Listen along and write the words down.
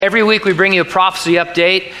Every week we bring you a prophecy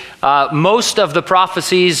update. Most of the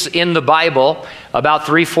prophecies in the Bible, about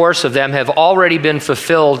 3/4 of them, have already been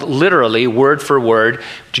fulfilled literally, word for word,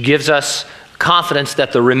 which gives us confidence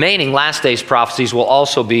that the remaining last days prophecies will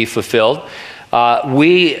also be fulfilled.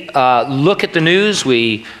 We look at the news,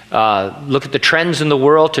 we look at the trends in the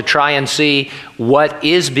world to try and see what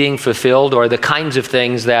is being fulfilled or the kinds of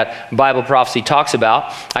things that Bible prophecy talks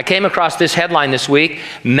about. I came across this headline this week: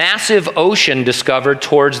 massive ocean discovered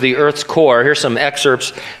towards the Earth's core. Here's some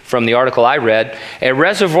excerpts from the article I read. A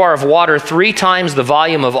reservoir of water 3 times the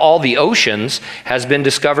volume of all the oceans has been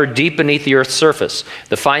discovered deep beneath the Earth's surface.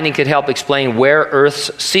 The finding could help explain where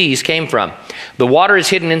Earth's seas came from. The water is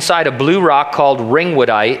hidden inside a blue rock called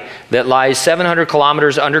ringwoodite that lies 700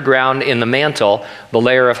 kilometers underground in the mantle, the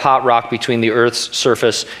layer of hot rock between the Earth's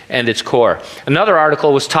surface and its core. Another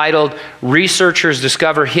article was titled, "Researchers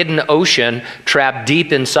Discover Hidden Ocean Trapped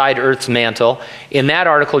Deep Inside Earth's Mantle." In that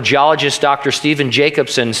article, geologist Dr. Stephen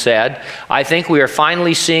Jacobson said, "I think we are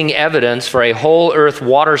finally seeing evidence for a whole Earth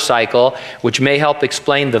water cycle, which may help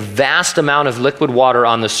explain the vast amount of liquid water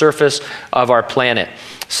on the surface of our planet.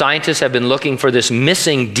 Scientists have been looking for this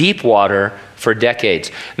missing deep water for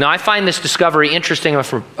decades." Now, I find this discovery interesting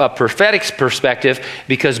from a prophetic perspective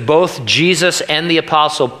because both Jesus and the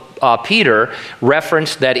Apostle Peter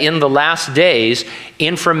referenced that in the last days,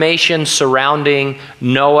 information surrounding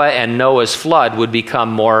Noah and Noah's flood would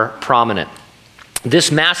become more prominent.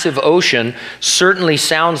 This massive ocean certainly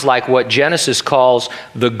sounds like what Genesis calls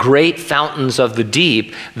the great fountains of the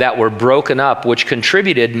deep that were broken up, which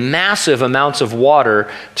contributed massive amounts of water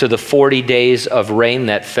to the 40 days of rain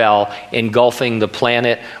that fell, engulfing the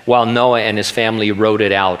planet while Noah and his family rode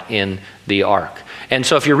it out in the ark. And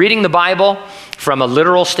so if you're reading the Bible from a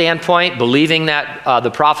literal standpoint, believing that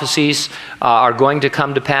the prophecies are going to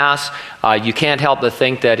come to pass, you can't help but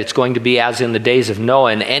think that it's going to be as in the days of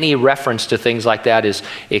Noah, and any reference to things like that is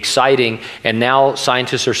exciting. And now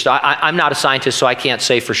scientists are... I'm not a scientist, so I can't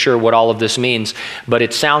say for sure what all of this means, but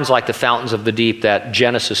it sounds like the fountains of the deep that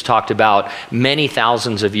Genesis talked about many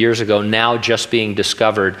thousands of years ago now just being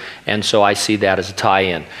discovered, and so I see that as a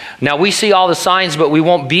tie-in. Now, we see all the signs, but we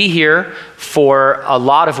won't be here for a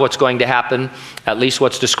lot of what's going to happen, at least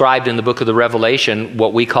what's described in the book of the Revelation,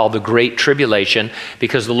 what we call the Great Tribulation,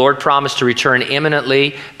 because the Lord promised to return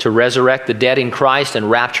imminently to resurrect the dead in Christ and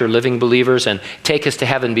rapture living believers and take us to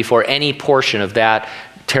heaven before any portion of that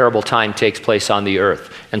terrible time takes place on the earth.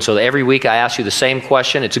 And so every week I ask you the same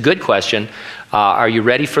question. It's a good question. Are you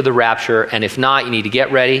ready for the rapture? And if not, you need to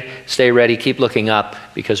get ready, stay ready, keep looking up,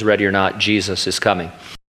 because ready or not, Jesus is coming.